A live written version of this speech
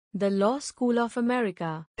The Law School of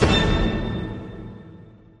America.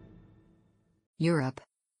 Europe.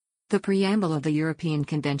 The preamble of the European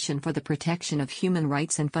Convention for the Protection of Human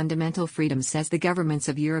Rights and Fundamental Freedoms says the governments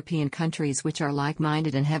of European countries which are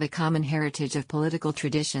like-minded and have a common heritage of political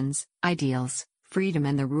traditions, ideals, freedom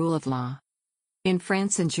and the rule of law. In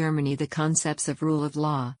France and Germany the concepts of rule of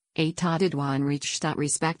law, état de droit and Rechtsstaat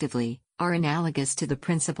respectively, are analogous to the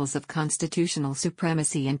principles of constitutional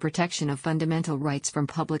supremacy and protection of fundamental rights from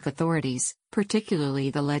public authorities,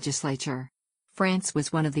 particularly the legislature. France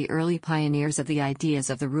was one of the early pioneers of the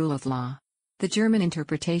ideas of the rule of law. The German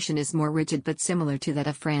interpretation is more rigid but similar to that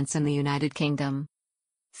of France and the United Kingdom.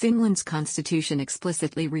 Finland's constitution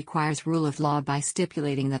explicitly requires rule of law by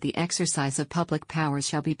stipulating that the exercise of public powers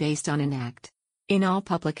shall be based on an act. In all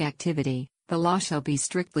public activity, the law shall be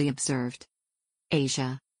strictly observed.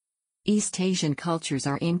 Asia. East Asian cultures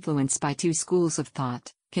are influenced by two schools of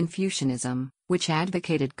thought: Confucianism, which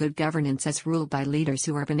advocated good governance as ruled by leaders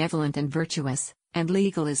who are benevolent and virtuous, and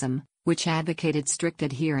legalism, which advocated strict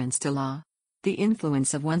adherence to law. The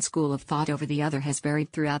influence of one school of thought over the other has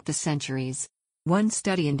varied throughout the centuries. One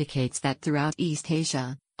study indicates that throughout East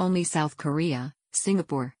Asia, only South Korea,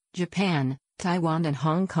 Singapore, Japan, Taiwan and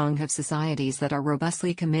Hong Kong have societies that are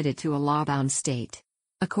robustly committed to a law-bound state.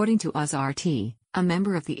 According to OZRT, a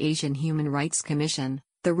member of the Asian Human Rights Commission,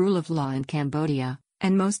 the rule of law in Cambodia,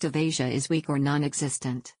 and most of Asia is weak or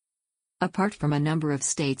non-existent. Apart from a number of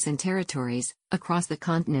states and territories, across the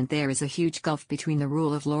continent there is a huge gulf between the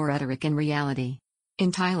rule of law rhetoric and reality.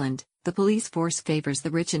 In Thailand, the police force favors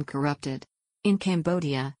the rich and corrupted. In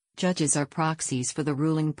Cambodia, judges are proxies for the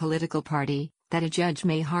ruling political party. That a judge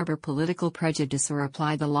may harbor political prejudice or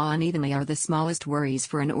apply the law unevenly are the smallest worries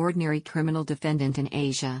for an ordinary criminal defendant in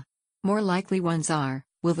Asia. More likely ones are: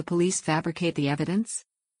 will the police fabricate the evidence?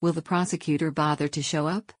 Will the prosecutor bother to show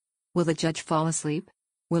up? Will the judge fall asleep?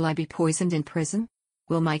 Will I be poisoned in prison?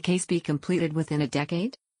 Will my case be completed within a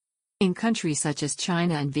decade? In countries such as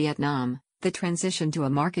China and Vietnam, the transition to a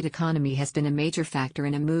market economy has been a major factor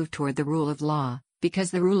in a move toward the rule of law, because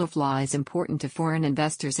the rule of law is important to foreign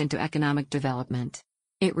investors and to economic development.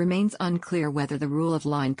 It remains unclear whether the rule of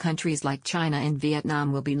law in countries like China and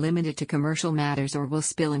Vietnam will be limited to commercial matters or will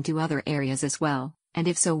spill into other areas as well, and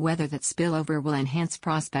if so whether that spillover will enhance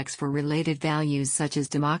prospects for related values such as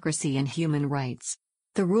democracy and human rights.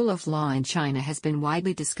 The rule of law in China has been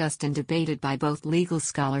widely discussed and debated by both legal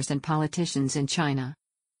scholars and politicians in China.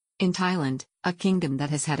 In Thailand, a kingdom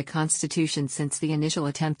that has had a constitution since the initial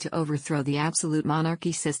attempt to overthrow the absolute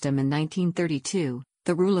monarchy system in 1932,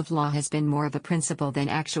 the rule of law has been more of a principle than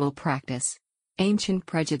actual practice. Ancient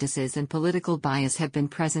prejudices and political bias have been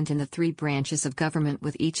present in the three branches of government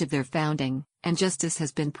with each of their founding, and justice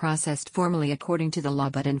has been processed formally according to the law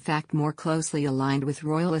but in fact more closely aligned with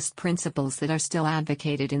royalist principles that are still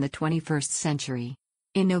advocated in the 21st century.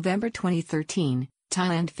 In November 2013,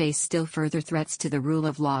 Thailand faced still further threats to the rule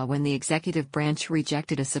of law when the executive branch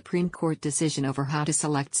rejected a Supreme Court decision over how to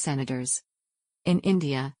select senators. In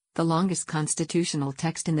India, the longest constitutional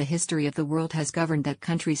text in the history of the world has governed that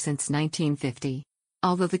country since 1950.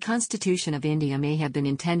 Although the Constitution of India may have been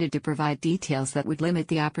intended to provide details that would limit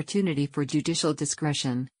the opportunity for judicial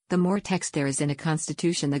discretion, the more text there is in a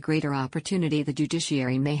constitution the greater opportunity the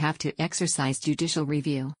judiciary may have to exercise judicial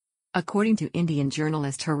review. According to Indian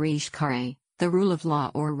journalist Harish Khare, the rule of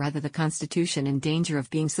law or rather the constitution in danger of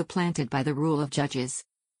being supplanted by the rule of judges.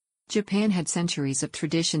 Japan had centuries of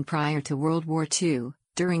tradition prior to World War II,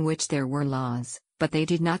 during which there were laws, but they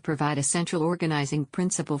did not provide a central organizing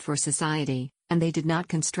principle for society, and they did not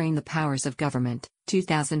constrain the powers of government.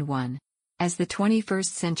 2001. As the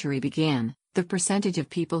 21st century began, the percentage of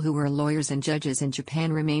people who were lawyers and judges in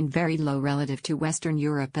Japan remained very low relative to Western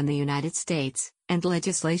Europe and the United States, and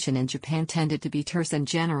legislation in Japan tended to be terse and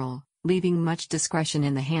general, leaving much discretion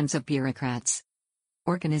in the hands of bureaucrats.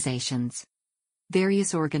 Organizations.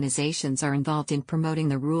 Various organizations are involved in promoting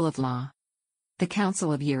the rule of law. The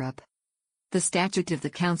Council of Europe. The Statute of the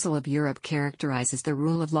Council of Europe characterizes the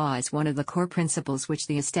rule of law as one of the core principles which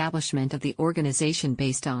the establishment of the organization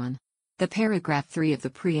based on. The paragraph 3 of the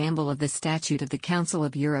preamble of the Statute of the Council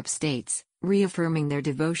of Europe states, reaffirming their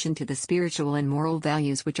devotion to the spiritual and moral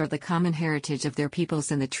values which are the common heritage of their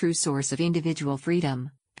peoples and the true source of individual freedom,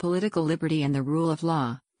 political liberty and the rule of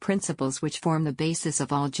law, principles which form the basis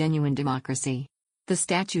of all genuine democracy. The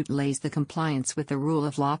statute lays the compliance with the rule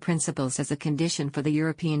of law principles as a condition for the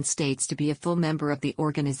European states to be a full member of the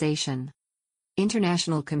organization.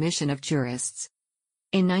 International Commission of Jurists.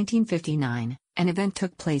 In 1959, an event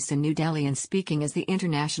took place in New Delhi and speaking as the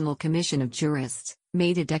International Commission of Jurists,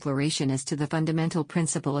 made a declaration as to the fundamental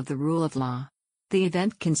principle of the rule of law. The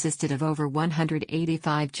event consisted of over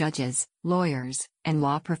 185 judges, lawyers, and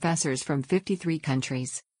law professors from 53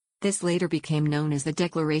 countries. This later became known as the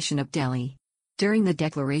Declaration of Delhi. During the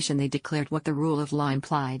declaration they declared what the rule of law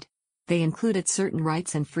implied. They included certain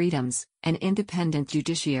rights and freedoms, an independent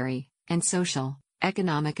judiciary, and social,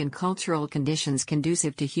 economic and cultural conditions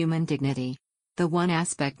conducive to human dignity. The one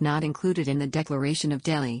aspect not included in the Declaration of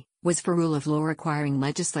Delhi was for rule of law requiring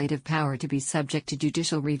legislative power to be subject to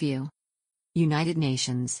judicial review. United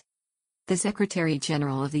Nations. The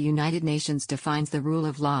Secretary-General of the United Nations defines the rule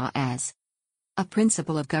of law as a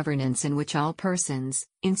principle of governance in which all persons,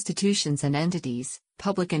 institutions and entities,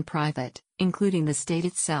 public and private, including the state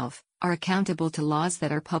itself, are accountable to laws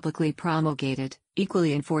that are publicly promulgated,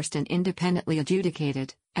 equally enforced and independently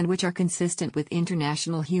adjudicated, and which are consistent with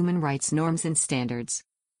international human rights norms and standards.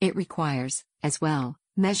 It requires, as well,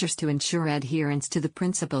 measures to ensure adherence to the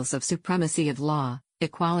principles of supremacy of law,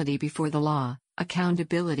 equality before the law,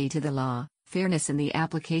 accountability to the law, fairness in the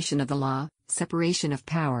application of the law, separation of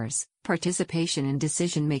powers, participation in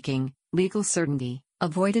decision-making, legal certainty,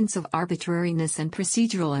 avoidance of arbitrariness and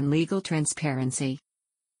procedural and legal transparency.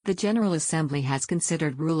 The General Assembly has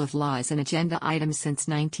considered rule of law as an agenda item since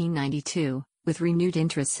 1992, with renewed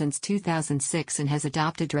interest since 2006 and has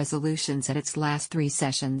adopted resolutions at its last 3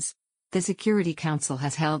 sessions. The Security Council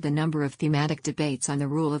has held a number of thematic debates on the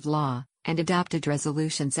rule of law, and adopted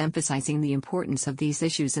resolutions emphasizing the importance of these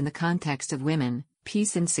issues in the context of women,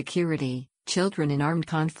 peace and security, children in armed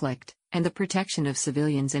conflict, and the protection of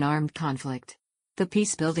civilians in armed conflict. The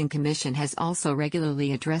Peacebuilding Commission has also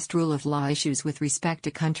regularly addressed rule of law issues with respect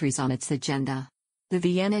to countries on its agenda. The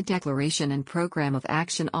Vienna Declaration and Program of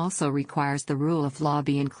Action also requires the rule of law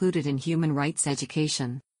be included in human rights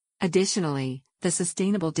education. Additionally, the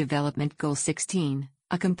Sustainable Development Goal 16,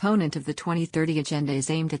 a component of the 2030 Agenda, is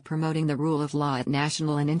aimed at promoting the rule of law at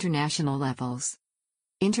national and international levels.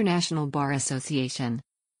 International Bar Association.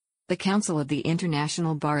 The Council of the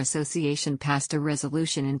International Bar Association passed a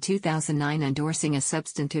resolution in 2009 endorsing a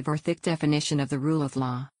substantive or thick definition of the rule of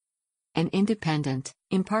law. An independent,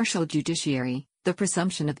 impartial judiciary, the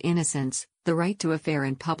presumption of innocence, the right to a fair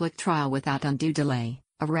and public trial without undue delay,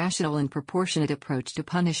 a rational and proportionate approach to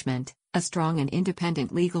punishment, a strong and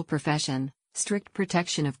independent legal profession, strict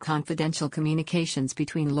protection of confidential communications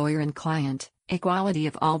between lawyer and client, equality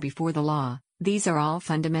of all before the law, these are all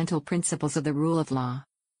fundamental principles of the rule of law.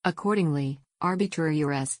 Accordingly, arbitrary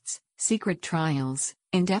arrests, secret trials,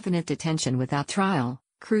 indefinite detention without trial,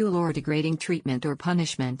 cruel or degrading treatment or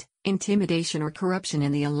punishment, intimidation or corruption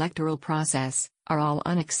in the electoral process, are all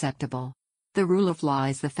unacceptable. The rule of law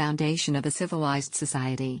is the foundation of a civilized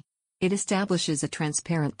society. It establishes a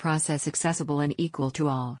transparent process accessible and equal to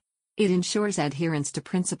all. It ensures adherence to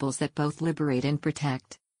principles that both liberate and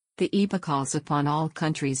protect. The EPA calls upon all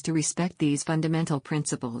countries to respect these fundamental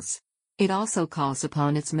principles. It also calls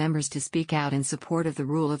upon its members to speak out in support of the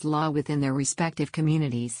rule of law within their respective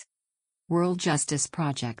communities. World Justice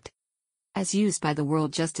Project. As used by the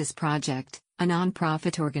World Justice Project, a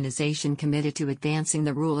non-profit organization committed to advancing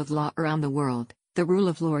the rule of law around the world, the rule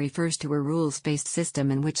of law refers to a rules-based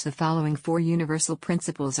system in which the following 4 universal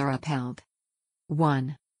principles are upheld.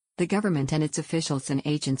 1. The government and its officials and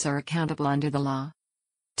agents are accountable under the law.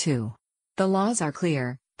 2. The laws are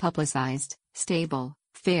clear, publicized, stable,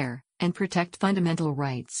 fair, and protect fundamental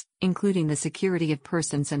rights, including the security of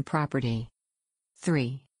persons and property.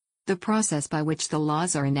 3. The process by which the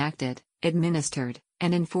laws are enacted, administered,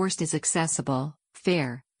 and enforced is accessible,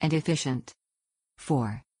 fair, and efficient.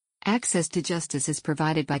 4. Access to justice is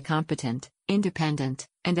provided by competent, independent,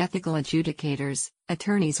 and ethical adjudicators,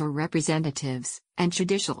 attorneys or representatives, and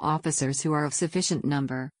judicial officers who are of sufficient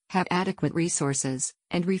number, have adequate resources,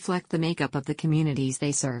 and reflect the makeup of the communities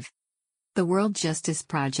they serve. The World Justice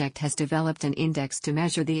Project has developed an index to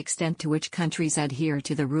measure the extent to which countries adhere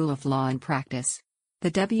to the rule of law in practice.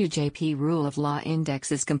 The WJP Rule of Law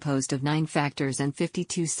Index is composed of 9 factors and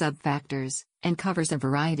 52 sub-factors, and covers a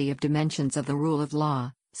variety of dimensions of the rule of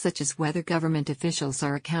law, such as whether government officials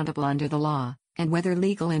are accountable under the law, and whether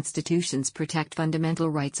legal institutions protect fundamental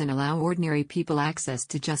rights and allow ordinary people access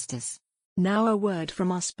to justice. Now a word from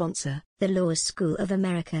our sponsor, the Law School of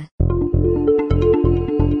America.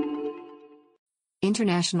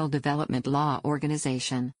 International Development Law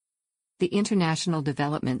Organization. The International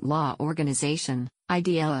Development Law Organization,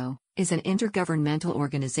 IDLO, is an intergovernmental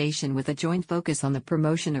organization with a joint focus on the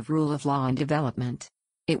promotion of rule of law and development.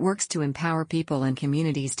 It works to empower people and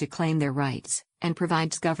communities to claim their rights, and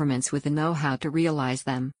provides governments with the know-how to realize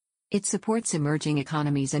them. It supports emerging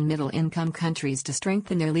economies and middle-income countries to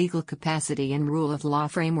strengthen their legal capacity and rule of law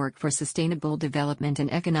framework for sustainable development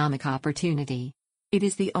and economic opportunity. It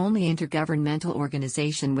is the only intergovernmental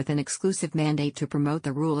organization with an exclusive mandate to promote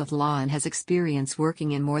the rule of law and has experience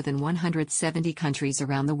working in more than 170 countries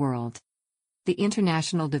around the world. The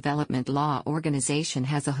International Development Law Organization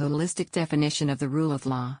has a holistic definition of the rule of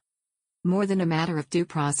law. More than a matter of due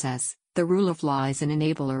process, the rule of law is an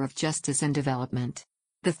enabler of justice and development.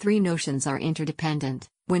 The three notions are interdependent.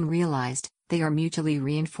 When realized, they are mutually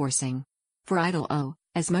reinforcing. For ILO,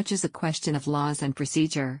 as much as a question of laws and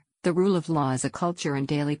procedure, the rule of law is a culture and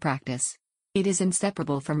daily practice. It is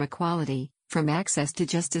inseparable from equality, from access to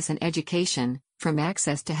justice and education, from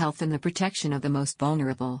access to health and the protection of the most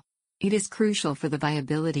vulnerable. It is crucial for the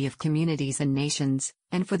viability of communities and nations,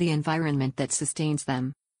 and for the environment that sustains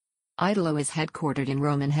them. ILO is headquartered in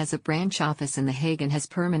Rome and has a branch office in The Hague and has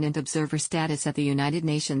permanent observer status at the United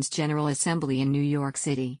Nations General Assembly in New York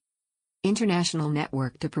City. International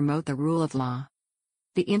Network to Promote the Rule of Law.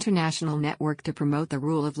 The International Network to Promote the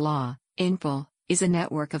Rule of Law, INPL, is a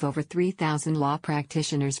network of over 3,000 law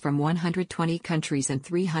practitioners from 120 countries and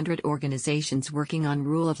 300 organizations working on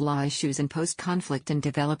rule of law issues in post-conflict and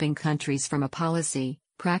developing countries from a policy,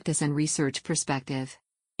 practice and research perspective.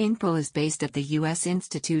 INPL is based at the U.S.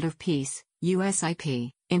 Institute of Peace,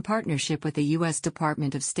 USIP, in partnership with the U.S.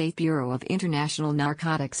 Department of State Bureau of International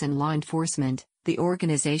Narcotics and Law Enforcement, the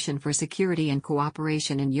Organization for Security and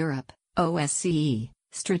Cooperation in Europe, OSCE,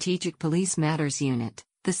 Strategic Police Matters Unit,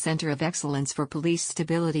 the Center of Excellence for Police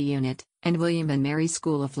Stability Unit, and William & Mary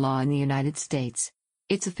School of Law in the United States.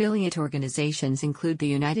 Its affiliate organizations include the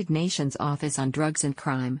United Nations Office on Drugs and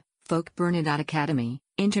Crime, Folk Bernadotte Academy,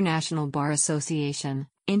 International Bar Association,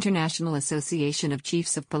 International Association of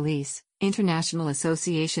Chiefs of Police, International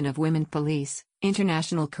Association of Women Police,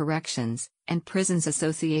 International Corrections and Prisons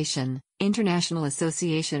Association, International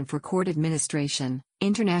Association for Court Administration,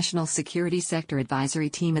 International Security Sector Advisory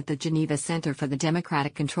Team at the Geneva Center for the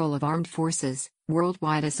Democratic Control of Armed Forces,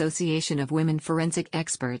 Worldwide Association of Women Forensic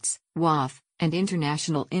Experts, WAF, and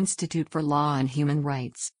International Institute for Law and Human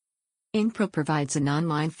Rights. INPL provides an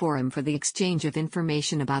online forum for the exchange of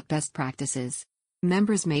information about best practices.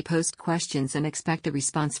 Members may post questions and expect a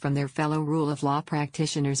response from their fellow rule of law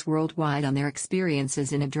practitioners worldwide on their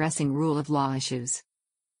experiences in addressing rule of law issues.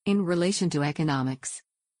 In relation to economics,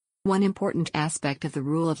 one important aspect of the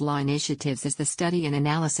rule of law initiatives is the study and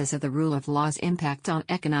analysis of the rule of law's impact on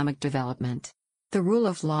economic development. The rule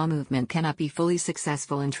of law movement cannot be fully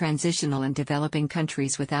successful in transitional and developing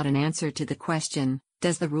countries without an answer to the question,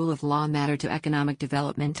 does the rule of law matter to economic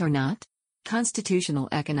development or not? Constitutional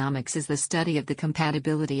economics is the study of the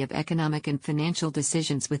compatibility of economic and financial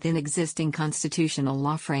decisions within existing constitutional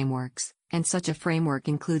law frameworks, and such a framework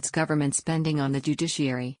includes government spending on the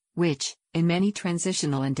judiciary, which, in many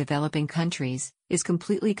transitional and developing countries, is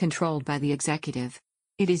completely controlled by the executive.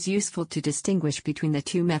 It is useful to distinguish between the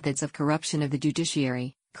two methods of corruption of the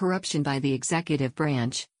judiciary, corruption by the executive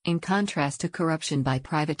branch, in contrast to corruption by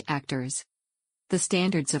private actors. The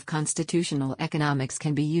standards of constitutional economics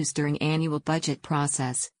can be used during annual budget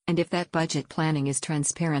process, and if that budget planning is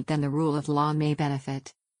transparent, then the rule of law may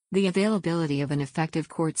benefit. The availability of an effective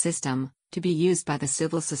court system, to be used by the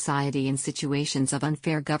civil society in situations of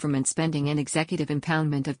unfair government spending and executive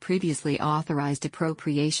impoundment of previously authorized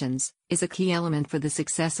appropriations, is a key element for the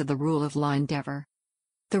success of the rule of law endeavor.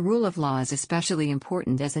 The rule of law is especially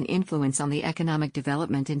important as an influence on the economic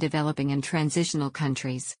development in developing and transitional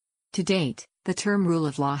countries. To date, the term rule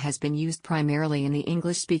of law has been used primarily in the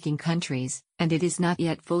English-speaking countries, and it is not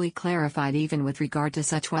yet fully clarified even with regard to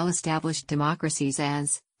such well-established democracies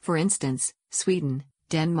as, for instance, Sweden,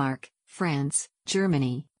 Denmark, France,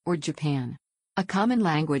 Germany, or Japan. A common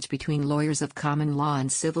language between lawyers of common law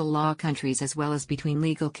and civil law countries as well as between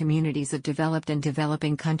legal communities of developed and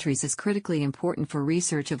developing countries is critically important for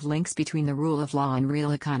research of links between the rule of law and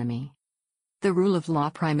real economy. The rule of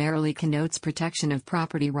law primarily connotes protection of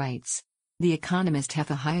property rights. The economist F.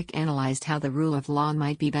 A. Hayek analyzed how the rule of law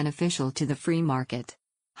might be beneficial to the free market.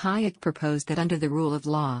 Hayek proposed that under the rule of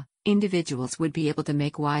law, individuals would be able to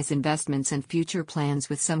make wise investments and future plans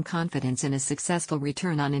with some confidence in a successful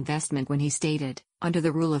return on investment when he stated, under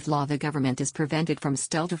the rule of law the government is prevented from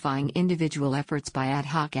stultifying individual efforts by ad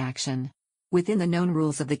hoc action. Within the known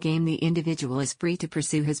rules of the game the individual is free to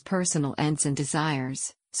pursue his personal ends and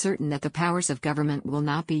desires, certain that the powers of government will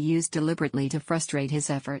not be used deliberately to frustrate his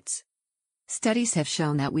efforts. Studies have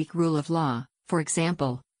shown that weak rule of law, for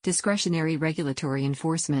example, discretionary regulatory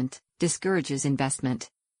enforcement, discourages investment.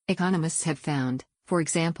 Economists have found, for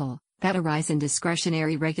example, that a rise in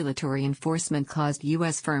discretionary regulatory enforcement caused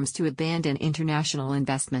U.S. firms to abandon international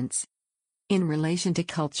investments. In relation to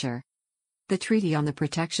culture, The Treaty on the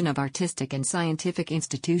Protection of Artistic and Scientific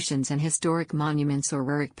Institutions and Historic Monuments, or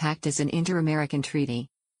Rurik Pact, is an inter-American treaty.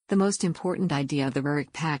 The most important idea of the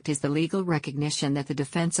Rurik Pact is the legal recognition that the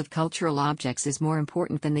defense of cultural objects is more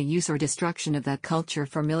important than the use or destruction of that culture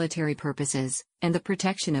for military purposes, and the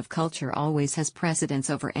protection of culture always has precedence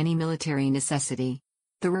over any military necessity.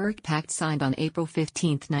 The Rurik Pact, signed on April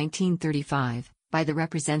 15, 1935, by the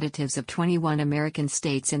representatives of 21 American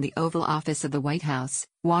states in the Oval Office of the White House,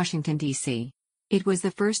 Washington, D.C. It was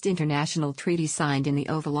the first international treaty signed in the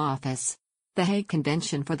Oval Office. The Hague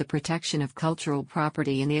Convention for the Protection of Cultural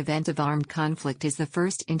Property in the Event of Armed Conflict is the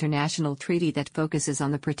first international treaty that focuses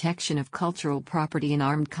on the protection of cultural property in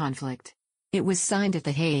armed conflict. It was signed at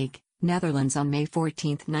The Hague, Netherlands on May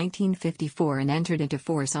 14, 1954 and entered into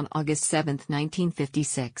force on August 7,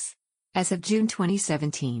 1956. As of June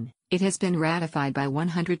 2017, it has been ratified by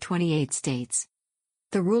 128 states.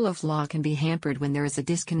 The rule of law can be hampered when there is a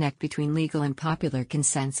disconnect between legal and popular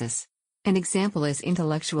consensus. An example is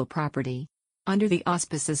intellectual property. Under the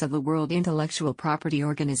auspices of the World Intellectual Property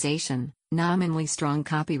Organization, nominally strong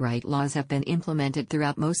copyright laws have been implemented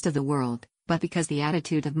throughout most of the world, but because the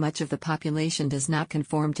attitude of much of the population does not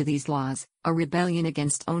conform to these laws, a rebellion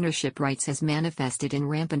against ownership rights has manifested in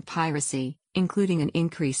rampant piracy, including an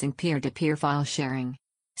increase in peer-to-peer file sharing.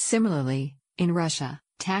 Similarly, in Russia,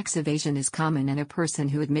 tax evasion is common, and a person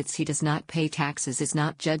who admits he does not pay taxes is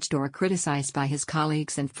not judged or criticized by his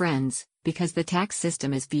colleagues and friends, because the tax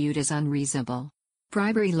system is viewed as unreasonable.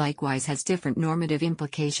 Bribery likewise has different normative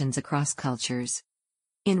implications across cultures.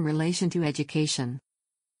 In relation to education,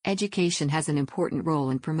 education has an important role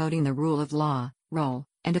in promoting the rule of law,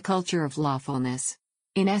 and a culture of lawfulness.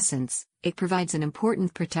 In essence, it provides an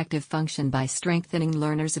important protective function by strengthening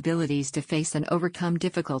learners' abilities to face and overcome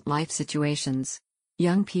difficult life situations.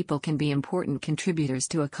 Young people can be important contributors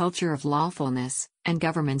to a culture of lawfulness, and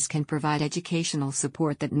governments can provide educational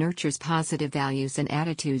support that nurtures positive values and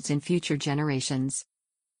attitudes in future generations.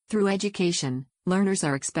 Through education, learners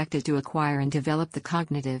are expected to acquire and develop the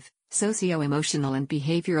cognitive, socio-emotional and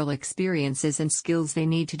behavioral experiences and skills they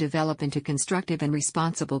need to develop into constructive and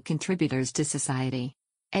responsible contributors to society.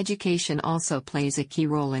 Education also plays a key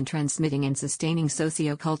role in transmitting and sustaining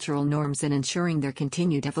socio-cultural norms and ensuring their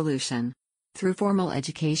continued evolution. Through formal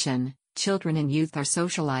education, children and youth are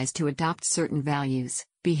socialized to adopt certain values,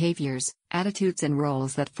 behaviors, attitudes and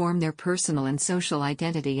roles that form their personal and social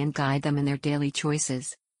identity and guide them in their daily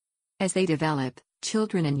choices. As they develop,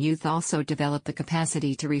 children and youth also develop the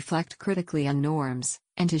capacity to reflect critically on norms,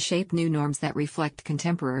 and to shape new norms that reflect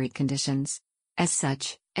contemporary conditions. As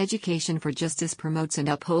such, education for justice promotes and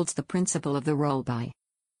upholds the principle of the role by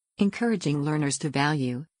encouraging learners to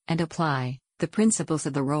value and apply the principles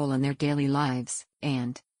of the role in their daily lives,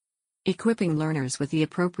 and equipping learners with the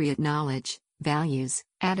appropriate knowledge, values,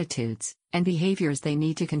 attitudes, and behaviors they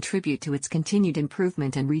need to contribute to its continued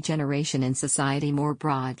improvement and regeneration in society more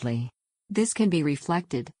broadly. This can be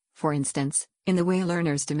reflected, for instance, in the way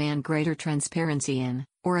learners demand greater transparency in,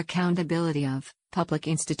 or accountability of, public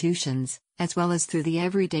institutions, as well as through the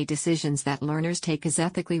everyday decisions that learners take as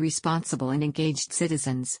ethically responsible and engaged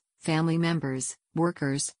citizens, family members,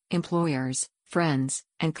 workers, employers, friends,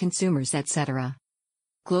 and consumers, etc.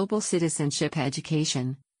 Global Citizenship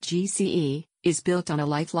Education, GCE, is built on a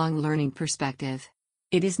lifelong learning perspective.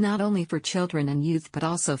 It is not only for children and youth but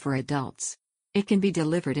also for adults. It can be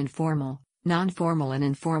delivered in formal, non-formal and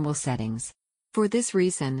informal settings. For this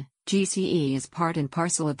reason, GCE is part and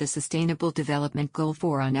parcel of the Sustainable Development Goal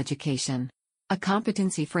 4 on education. A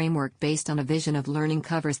competency framework based on a vision of learning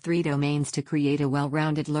covers 3 domains to create a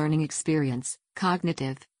well-rounded learning experience: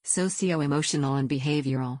 cognitive, socio-emotional and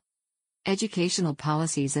behavioral. Educational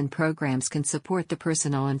policies and programs can support the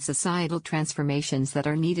personal and societal transformations that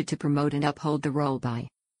are needed to promote and uphold the role by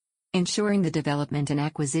ensuring the development and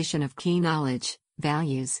acquisition of key knowledge,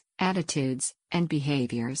 values, attitudes, and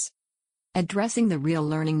behaviors, addressing the real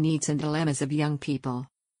learning needs and dilemmas of young people,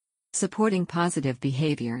 supporting positive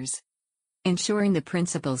behaviors, ensuring the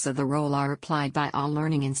principles of the role are applied by all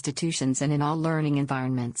learning institutions and in all learning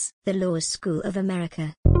environments. The Law School of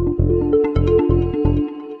America.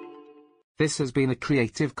 This has been a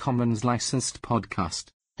Creative Commons licensed podcast.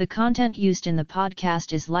 The content used in the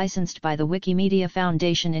podcast is licensed by the Wikimedia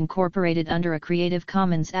Foundation Incorporated under a Creative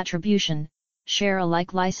Commons Attribution, Share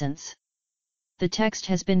Alike license. The text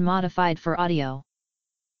has been modified for audio.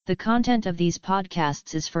 The content of these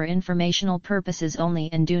podcasts is for informational purposes only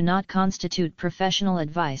and do not constitute professional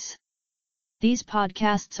advice. These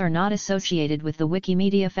podcasts are not associated with the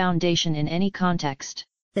Wikimedia Foundation in any context.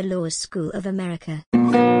 The Law School of America.